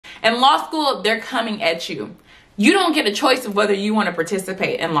In law school, they're coming at you. You don't get a choice of whether you want to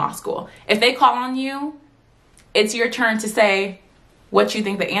participate in law school. If they call on you, it's your turn to say what you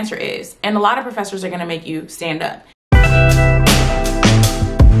think the answer is. And a lot of professors are going to make you stand up.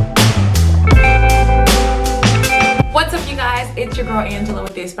 What's up, you guys? It's your girl Angela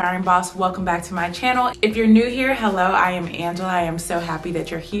with The Aspiring Boss. Welcome back to my channel. If you're new here, hello, I am Angela. I am so happy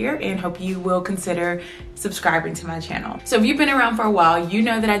that you're here and hope you will consider subscribing to my channel. So if you've been around for a while, you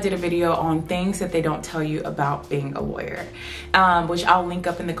know that I did a video on things that they don't tell you about being a lawyer, which I'll link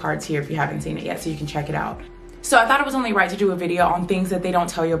up in the cards here if you haven't seen it yet, so you can check it out. So I thought it was only right to do a video on things that they don't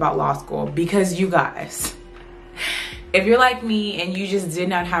tell you about law school, because you guys, if you're like me and you just did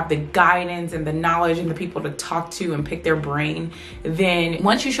not have the guidance and the knowledge and the people to talk to and pick their brain, then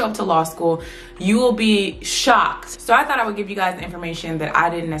once you show up to law school, you will be shocked. So I thought I would give you guys the information that I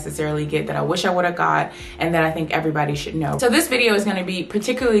didn't necessarily get, that I wish I would have got, and that I think everybody should know. So this video is going to be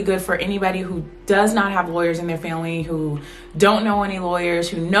particularly good for anybody who does not have lawyers in their family, who don't know any lawyers,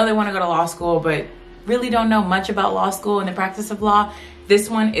 who know they want to go to law school, but really don't know much about law school and the practice of law. This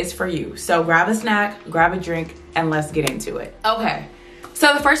one is for you. So grab a snack, grab a drink, and let's get into it. Okay,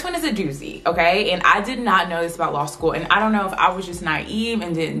 so the first one is a doozy, okay? And I did not know this about law school, and I don't know if I was just naive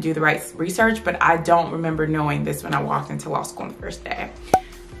and didn't do the right research, but I don't remember knowing this when I walked into law school on the first day.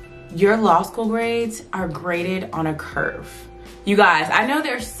 Your law school grades are graded on a curve. You guys, I know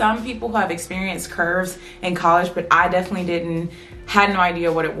there's some people who have experienced curves in college, but I definitely didn't, had no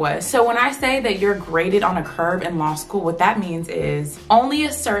idea what it was. So when I say that you're graded on a curve in law school, what that means is only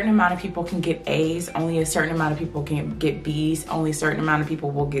a certain amount of people can get A's, only a certain amount of people can get B's, only a certain amount of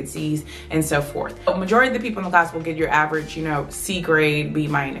people will get C's, and so forth. The majority of the people in the class will get your average, you know, C grade, B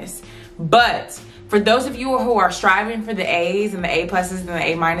minus. But for those of you who are striving for the A's and the A pluses and the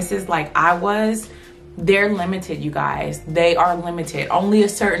A minuses like I was, they're limited, you guys. They are limited. Only a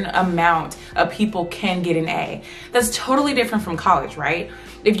certain amount of people can get an A. That's totally different from college, right?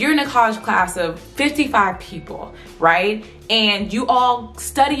 If you're in a college class of 55 people, right, and you all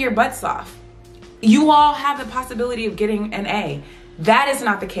study your butts off, you all have the possibility of getting an A. That is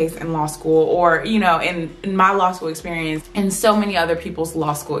not the case in law school, or, you know, in my law school experience and so many other people's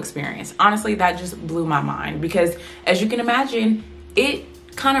law school experience. Honestly, that just blew my mind, because as you can imagine, it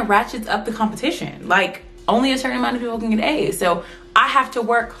kind of ratchets up the competition. Like, only a certain amount of people can get A's. So I have to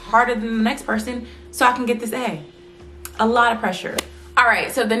work harder than the next person so I can get this A. A lot of pressure. All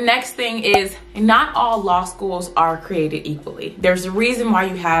right, so the next thing is, not all law schools are created equally. There's a reason why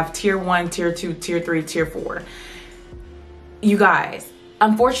you have tier 1, tier 2, tier 3, tier 4. You guys,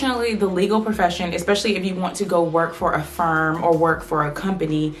 unfortunately, the legal profession, especially if you want to go work for a firm or work for a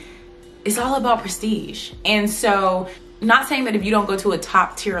company, it's all about prestige. And so, not saying that if you don't go to a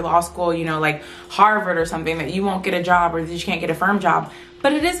top tier law school, you know, like Harvard or something, that you won't get a job or that you can't get a firm job,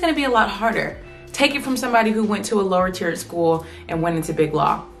 but it is going to be a lot harder. Take it from somebody who went to a lower tier school and went into big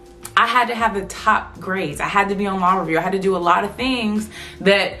law. I had to have the top grades. I had to be on law review. I had to do a lot of things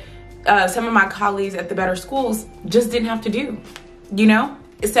that some of my colleagues at the better schools just didn't have to do, you know?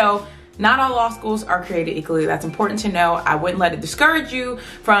 So not all law schools are created equally. That's important to know. I wouldn't let it discourage you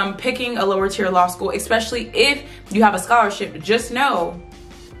from picking a lower tier law school, especially if you have a scholarship. Just know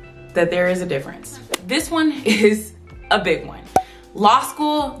that there is a difference. This one is a big one. Law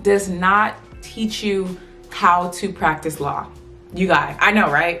school does not teach you how to practice law. You guys, I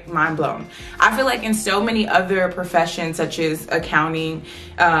know, right? Mind blown. I feel like in so many other professions, such as accounting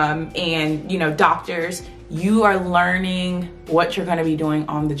and, you know, doctors, you are learning what you're going to be doing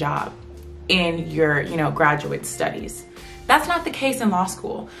on the job in your, you know, graduate studies. That's not the case in law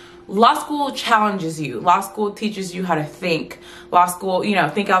school. Law school challenges you. Law school teaches you how to think. Law school, you know,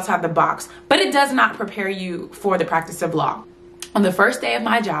 think outside the box, but it does not prepare you for the practice of law. On the first day of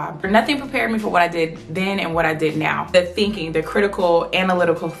my job, nothing prepared me for what I did then and what I did now. The thinking, the critical,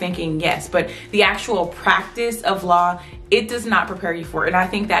 analytical thinking, yes, but the actual practice of law, it does not prepare you for it. And I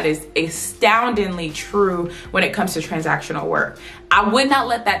think that is astoundingly true when it comes to transactional work. I would not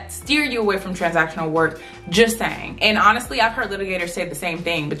let that steer you away from transactional work, just saying. And honestly, I've heard litigators say the same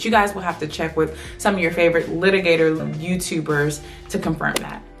thing, but you guys will have to check with some of your favorite litigator YouTubers to confirm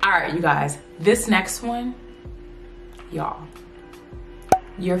that. All right, you guys, this next one, y'all.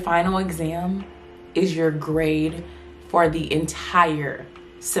 Your final exam is your grade for the entire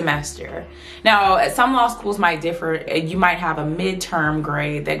semester. Now, some law schools might differ. You might have a midterm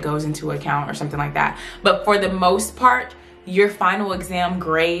grade that goes into account or something like that. But for the most part, your final exam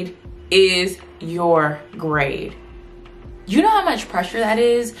grade is your grade. You know how much pressure that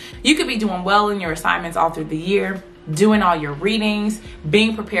is? You could be doing well in your assignments all through the year, doing all your readings,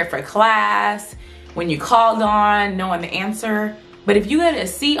 being prepared for class, when you called on, knowing the answer. But if you get a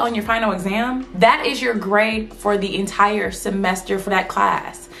C on your final exam, that is your grade for the entire semester for that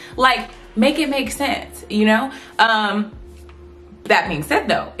class. Like, make it make sense, you know? That being said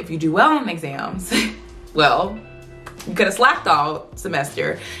though, if you do well on exams, well, you could have slacked all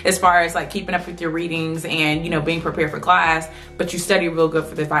semester as far as like keeping up with your readings and, you know, being prepared for class, but you study real good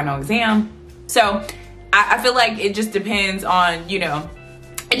for the final exam. So I feel like it just depends on, you know,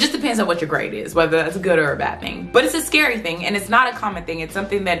 it just depends on what your grade is, whether that's a good or a bad thing. But it's a scary thing, and it's not a common thing. It's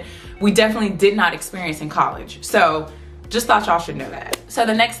something that we definitely did not experience in college. So just thought y'all should know that. So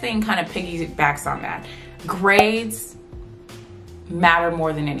the next thing kind of piggybacks on that. Grades matter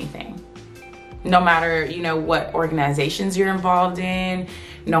more than anything. No matter, you know, what organizations you're involved in,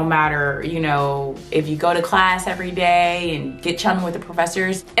 no matter, you know, if you go to class every day and get chummy with the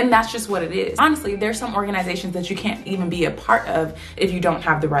professors, and that's just what it is. Honestly, there's some organizations that you can't even be a part of if you don't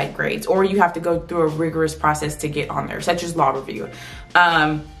have the right grades, or you have to go through a rigorous process to get on there, such as law review.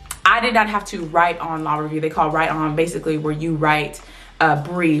 I did not have to write on law review. They call write on basically where you write a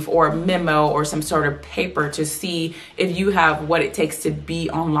brief or a memo or some sort of paper to see if you have what it takes to be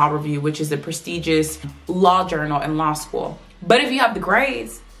on law review, which is a prestigious law journal in law school. But if you have the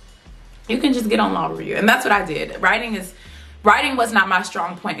grades, you can just get on law review. And that's what I did. Writing was not my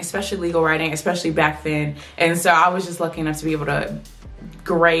strong point, especially legal writing, especially back then. And so I was just lucky enough to be able to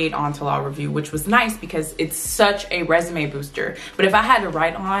grade onto law review, which was nice because it's such a resume booster. But if I had to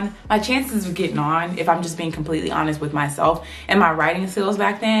write on, my chances of getting on, if I'm just being completely honest with myself and my writing skills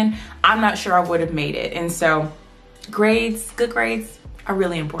back then, I'm not sure I would have made it. And so grades, good grades are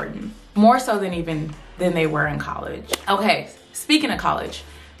really important, more so than they were in college. Okay, speaking of college,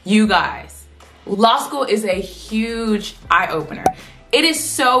 you guys, law school is a huge eye-opener. It is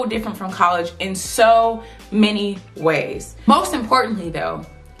so different from college in so many ways. Most importantly though,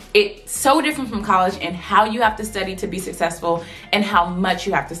 it's so different from college in how you have to study to be successful and how much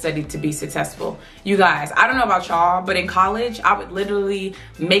you have to study to be successful. You guys, I don't know about y'all, but in college, I would literally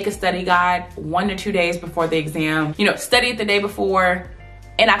make a study guide 1 to 2 days before the exam, you know, study it the day before,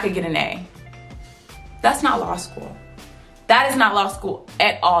 and I could get an A. That's not law school. That is not law school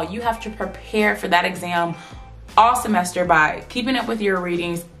at all. You have to prepare for that exam all semester by keeping up with your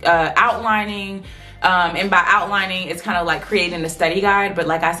readings, outlining, and by outlining, it's kind of like creating a study guide. But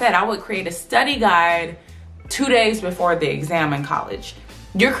like I said, I would create a study guide 2 days before the exam in college.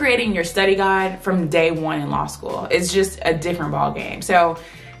 You're creating your study guide from day one in law school. It's just a different ball game. So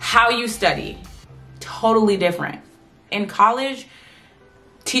how you study, totally different. In college,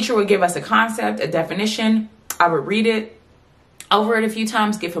 teacher would give us a concept, a definition. I would read it over it a few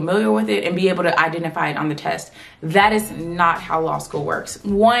times, get familiar with it, and be able to identify it on the test. That is not how law school works.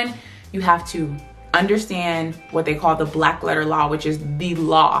 One, you have to understand what they call the black letter law, which is the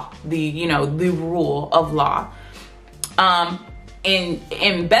law, the rule of law.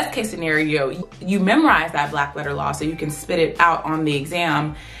 In best case scenario, you memorize that black letter law so you can spit it out on the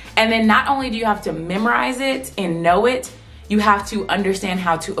exam. And then not only do you have to memorize it and know it, you have to understand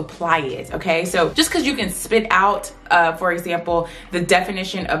how to apply it, okay? So just because you can spit out, for example, the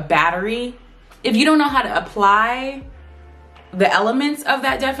definition of battery, if you don't know how to apply the elements of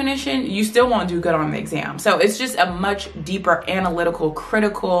that definition, you still won't do good on the exam. So it's just a much deeper analytical,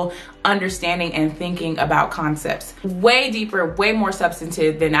 critical understanding and thinking about concepts. Way deeper, way more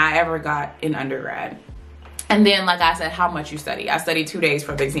substantive than I ever got in undergrad. And then, like I said, how much you study. I studied 2 days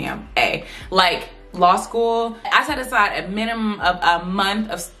for the exam, A. Like, law school, I set aside a minimum of a month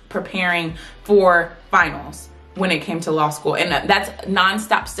of preparing for finals when it came to law school. And that's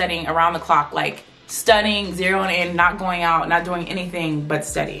nonstop studying around the clock, like studying, zeroing in, not going out, not doing anything but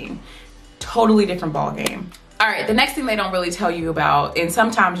studying. Totally different ball game. All right, the next thing they don't really tell you about, and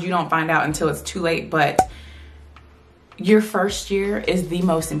sometimes you don't find out until it's too late, but your first year is the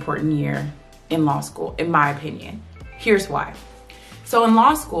most important year in law school, in my opinion. Here's why. So in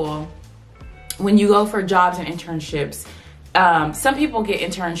law school, when you go for jobs and internships, some people get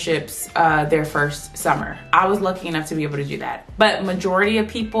internships their first summer. I was lucky enough to be able to do that. But majority of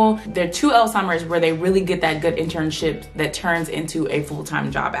people, there are 2L summers where they really get that good internship that turns into a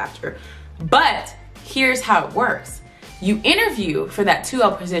full-time job after. But here's how it works. You interview for that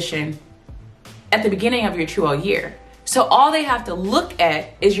 2L position at the beginning of your 2L year. So all they have to look at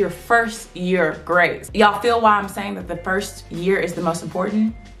is your first year grades. Y'all feel why I'm saying that the first year is the most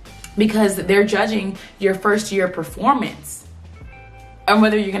important? Because they're judging your first year performance and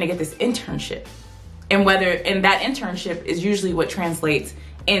whether you're gonna get this internship, and that internship is usually what translates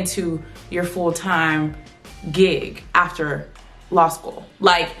into your full-time gig after law school.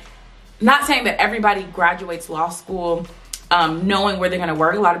 Like, not saying that everybody graduates law school knowing where they're gonna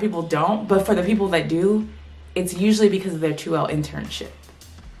work. A lot of people don't, but for the people that do, it's usually because of their 2L internship.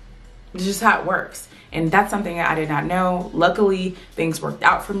 It's just how it works. And that's something that I did not know. Luckily, things worked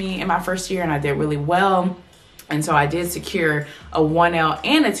out for me in my first year and I did really well. And so I did secure a 1L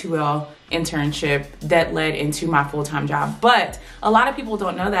and a 2L internship that led into my full-time job. But a lot of people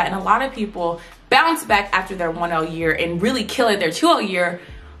don't know that. And a lot of people bounce back after their 1L year and really kill it their 2L year,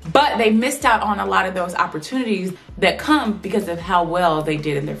 but they missed out on a lot of those opportunities that come because of how well they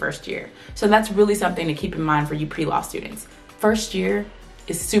did in their first year. So that's really something to keep in mind for you pre-law students. First year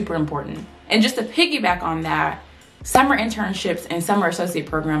is super important. And just to piggyback on that, summer internships and summer associate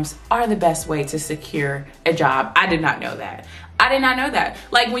programs are the best way to secure a job. I did not know that. I did not know that.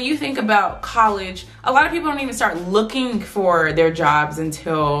 Like when you think about college, a lot of people don't even start looking for their jobs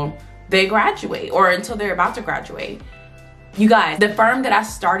until they graduate or until they're about to graduate. You guys, the firm that I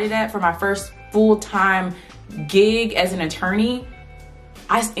started at for my first full-time gig as an attorney,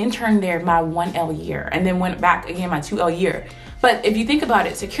 I interned there my 1L year and then went back again my 2L year. But if you think about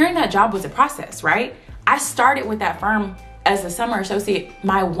it, securing that job was a process, right? I started with that firm as a summer associate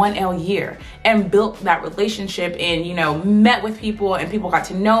my 1L year and built that relationship and, you know, met with people and people got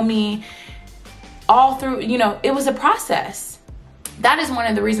to know me all through, you know, it was a process. That is one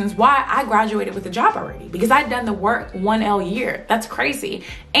of the reasons why I graduated with a job already, because I'd done the work 1L year. That's crazy.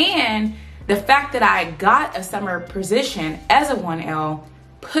 And the fact that I got a summer position as a 1L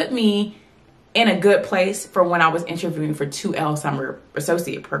put me in a good place for when I was interviewing for 2L summer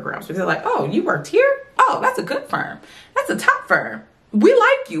associate programs. Because they're like, oh, you worked here? Oh, that's a good firm. That's a top firm. We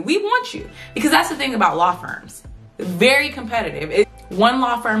like you. We want you. Because that's the thing about law firms. Very competitive. If one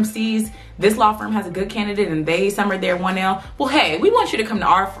law firm sees this law firm has a good candidate and they summered their 1L, well, hey, we want you to come to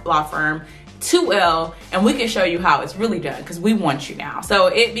our law firm 2L and we can show you how it's really done because we want you now. So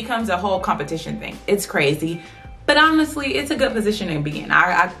it becomes a whole competition thing. It's crazy. But honestly, it's a good position to be in.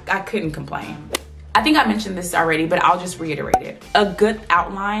 I couldn't complain. I think I mentioned this already, but I'll just reiterate it. A good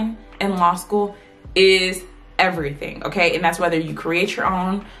outline in law school is everything, okay? And that's whether you create your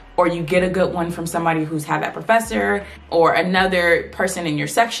own or you get a good one from somebody who's had that professor or another person in your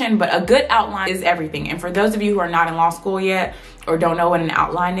section, but a good outline is everything. And for those of you who are not in law school yet or don't know what an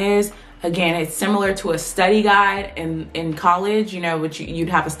outline is, again, it's similar to a study guide in college, you know, which you'd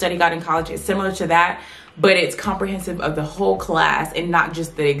have a study guide in college. It's similar to that, but it's comprehensive of the whole class and not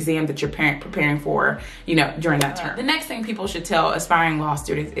just the exam that you're preparing for, you know, during that term. The next thing people should tell aspiring law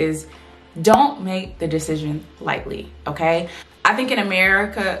students is don't make the decision lightly, okay? I think in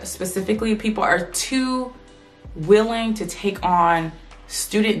America specifically, people are too willing to take on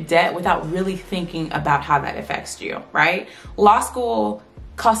student debt without really thinking about how that affects you, right? Law school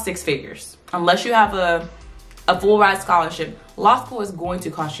costs 6 figures. Unless you have a full ride scholarship, law school is going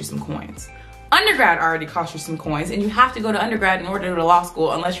to cost you some coins. Undergrad already costs you some coins and you have to go to undergrad in order to go to law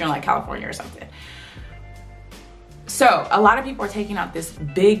school unless you're in like California or something. So a lot of people are taking out this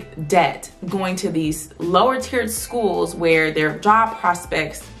big debt going to these lower tiered schools where their job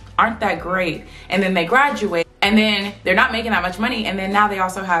prospects aren't that great, and then they graduate and then they're not making that much money, and then now they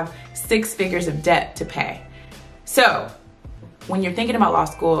also have 6 figures of debt to pay. So when you're thinking about law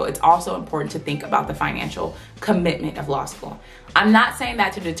school, it's also important to think about the financial commitment of law school. I'm not saying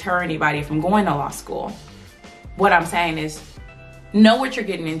that to deter anybody from going to law school. What I'm saying is know what you're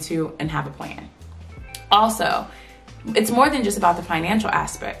getting into and have a plan. Also, it's more than just about the financial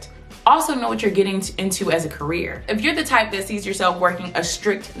aspect. Also know what you're getting into as a career. If you're the type that sees yourself working a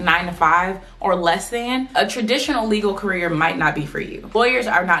strict 9 to 5 or less than, a traditional legal career might not be for you. Lawyers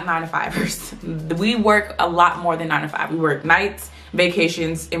are not 9 to 5ers. We work a lot more than 9 to 5. We work nights,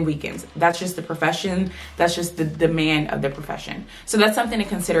 vacations, and weekends. That's just the profession. That's just the demand of the profession. So that's something to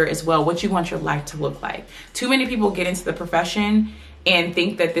consider as well, what you want your life to look like. Too many people get into the profession and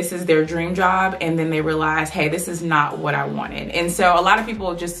think that this is their dream job, and then they realize, hey, this is not what I wanted. And so a lot of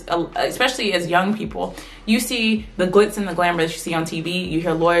people just, especially as young people, you see the glitz and the glamour that you see on TV, you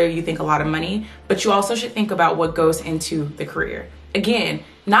hear lawyer, you think a lot of money, but you also should think about what goes into the career. Again,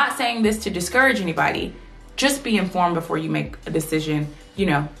 not saying this to discourage anybody, just be informed before you make a decision, you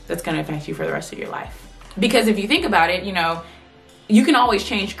know, that's gonna affect you for the rest of your life. Because if you think about it, you know, you can always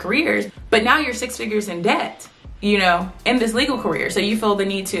change careers, but now you're 6 figures in debt, you know, in this legal career. So you feel the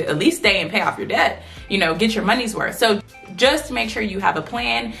need to at least stay and pay off your debt, you know, get your money's worth. So just make sure you have a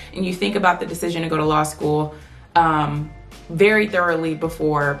plan and you think about the decision to go to law school very thoroughly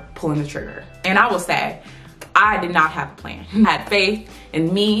before pulling the trigger. And I will say, I did not have a plan. I had faith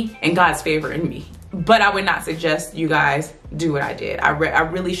in me and God's favor in me. But I would not suggest you guys do what I did. I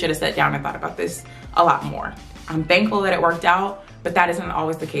really should have sat down and thought about this a lot more. I'm thankful that it worked out, but that isn't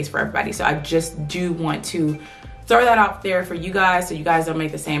always the case for everybody. So I just do want to throw that out there for you guys so you guys don't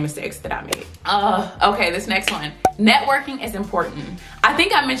make the same mistakes that I made. Okay, this next one. Networking is important. I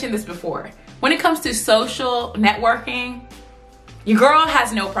think I mentioned this before. When it comes to social networking, your girl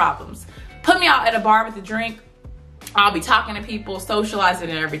has no problems. Put me out at a bar with a drink, I'll be talking to people, socializing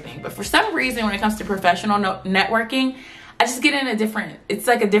and everything. But for some reason, when it comes to professional networking, I just get in a different, it's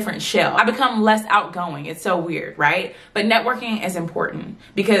like a different shell. I become less outgoing. It's so weird, right? But networking is important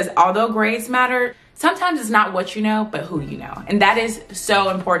because although grades matter, sometimes it's not what you know, but who you know. And that is so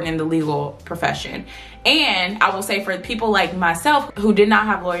important in the legal profession. And I will say for people like myself who did not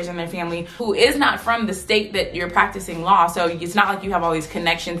have lawyers in their family, who is not from the state that you're practicing law, so it's not like you have all these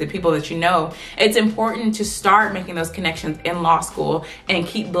connections and people that you know, it's important to start making those connections in law school and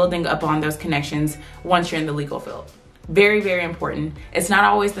keep building upon those connections once you're in the legal field. Very, very important. It's not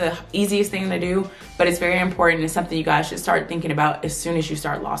always the easiest thing to do, but it's very important. It's something you guys should start thinking about as soon as you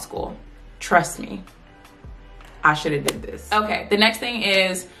start law school. Trust me, I should have did this. Okay, the next thing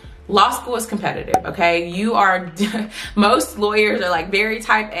is law school is competitive, okay? You are, most lawyers are like very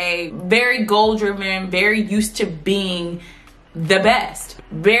type A, very goal driven, very used to being the best,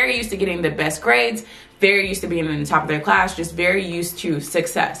 very used to getting the best grades, very used to being in the top of their class, just very used to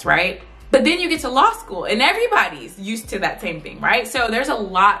success, right? But then you get to law school and everybody's used to that same thing, right? So there's a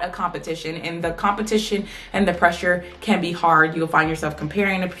lot of competition, and the competition and the pressure can be hard. You'll find yourself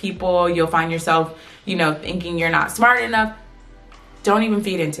comparing to people. You'll find yourself, you know, thinking you're not smart enough. Don't even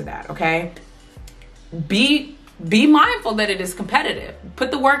feed into that, okay? Be mindful that it is competitive.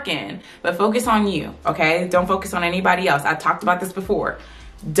 Put the work in, but focus on you, okay? Don't focus on anybody else. I talked about this before.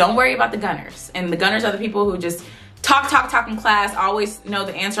 Don't worry about the gunners. And the gunners are the people who just talk in class, always know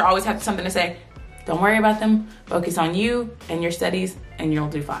the answer, always have something to say. Don't worry about them. Focus on you and your studies and you'll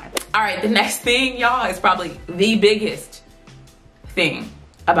do fine. All right, the next thing, y'all, is probably the biggest thing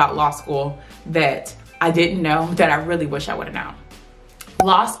about law school that I didn't know that I really wish I would have known.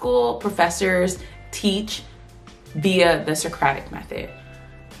 Law school professors teach via the Socratic method.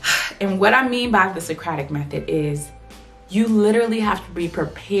 And what I mean by the Socratic method is you literally have to be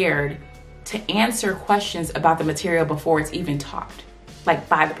prepared to answer questions about the material before it's even taught, like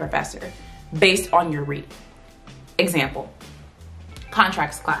by the professor, based on your reading. Example,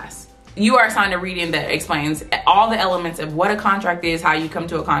 contracts class. You are assigned a reading that explains all the elements of what a contract is, how you come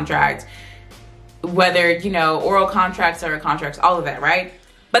to a contract, whether, you know, oral contracts or contracts, all of that, right?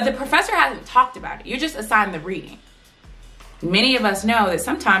 But the professor hasn't talked about it. You're just assigned the reading. Many of us know that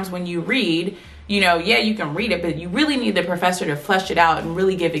sometimes when you read, you know, yeah, you can read it, but you really need the professor to flesh it out and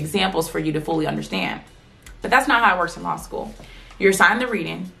really give examples for you to fully understand. But that's not how it works in law school. You're assigned the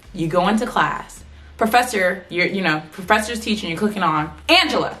reading, you go into class, professor, professor's teaching, you're clicking on,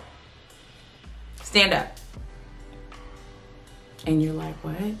 Angela, stand up. And you're like,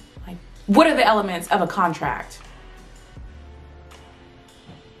 what? Like, what are the elements of a contract?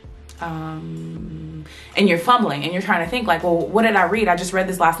 And you're fumbling and you're trying to think like, well, what did I read? I just read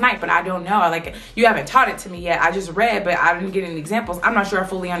this last night, but I don't know. Like, you haven't taught it to me yet. I just read, but I didn't get any examples. I'm not sure I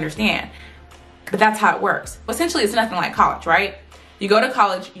fully understand. But that's how it works. Well, essentially, it's nothing like college, right? You go to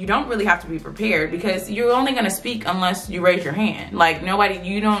college, you don't really have to be prepared because you're only going to speak unless you raise your hand. Like,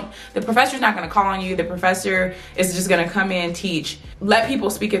 the professor's not going to call on you. The professor is just going to come in, teach, let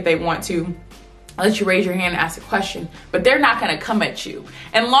people speak if they want to. Let you raise your hand and ask a question, but they're not going to come at you.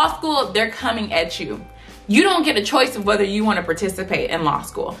 In law school, they're coming at you. You don't get a choice of whether you want to participate in law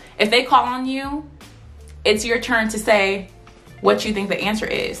school. If they call on you, it's your turn to say what you think the answer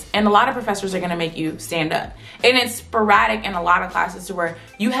is. And a lot of professors are going to make you stand up. And it's sporadic in a lot of classes to where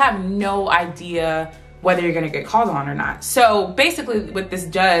you have no idea whether you're going to get called on or not. So basically what this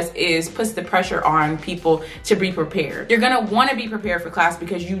does is puts the pressure on people to be prepared. You're going to want to be prepared for class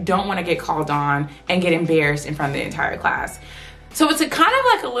because you don't want to get called on and get embarrassed in front of the entire class. So it's a kind of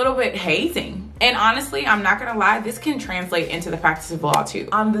like a little bit hazing. And honestly, I'm not going to lie, this can translate into the practice of law too.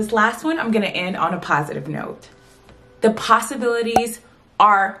 On this last one, I'm going to end on a positive note. The possibilities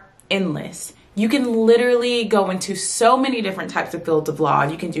are endless. You can literally go into so many different types of fields of law.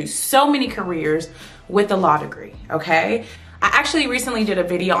 You can do so many careers with a law degree, okay? I actually recently did a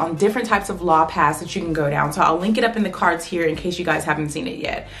video on different types of law paths that you can go down. So I'll link it up in the cards here in case you guys haven't seen it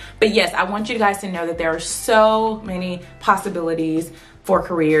yet. But yes, I want you guys to know that there are so many possibilities for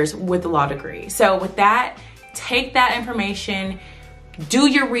careers with a law degree. So with that, take that information, do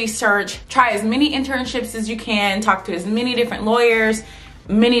your research, try as many internships as you can, talk to as many different lawyers,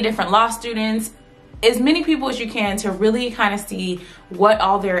 many different law students, as many people as you can to really kind of see what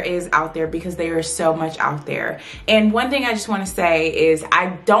all there is out there, because there is so much out there. And one thing I just want to say is I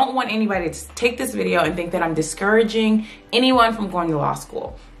don't want anybody to take this video and think that I'm discouraging anyone from going to law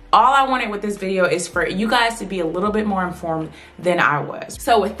school. all I wanted with this video is for you guys to be a little bit more informed than I was.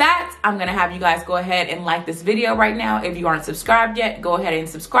 So with that, I'm gonna have you guys go ahead and like this video right now. If you aren't subscribed yet, go ahead and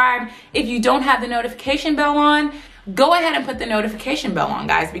subscribe. If you don't have the notification bell on, go ahead and put the notification bell on,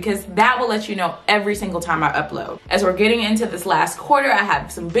 guys, because that will let you know every single time I upload. As we're getting into this last quarter, I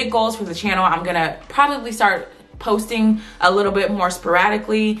have some big goals for the channel. I'm gonna probably start posting a little bit more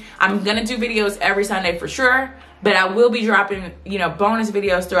sporadically. I'm gonna do videos every Sunday for sure, but I will be dropping, you know, bonus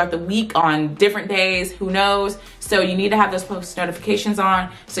videos throughout the week on different days, who knows? So you need to have those post notifications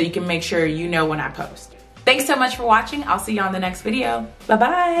on so you can make sure you know when I post. Thanks so much for watching. I'll see you on the next video.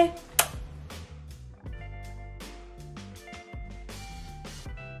 Bye-bye.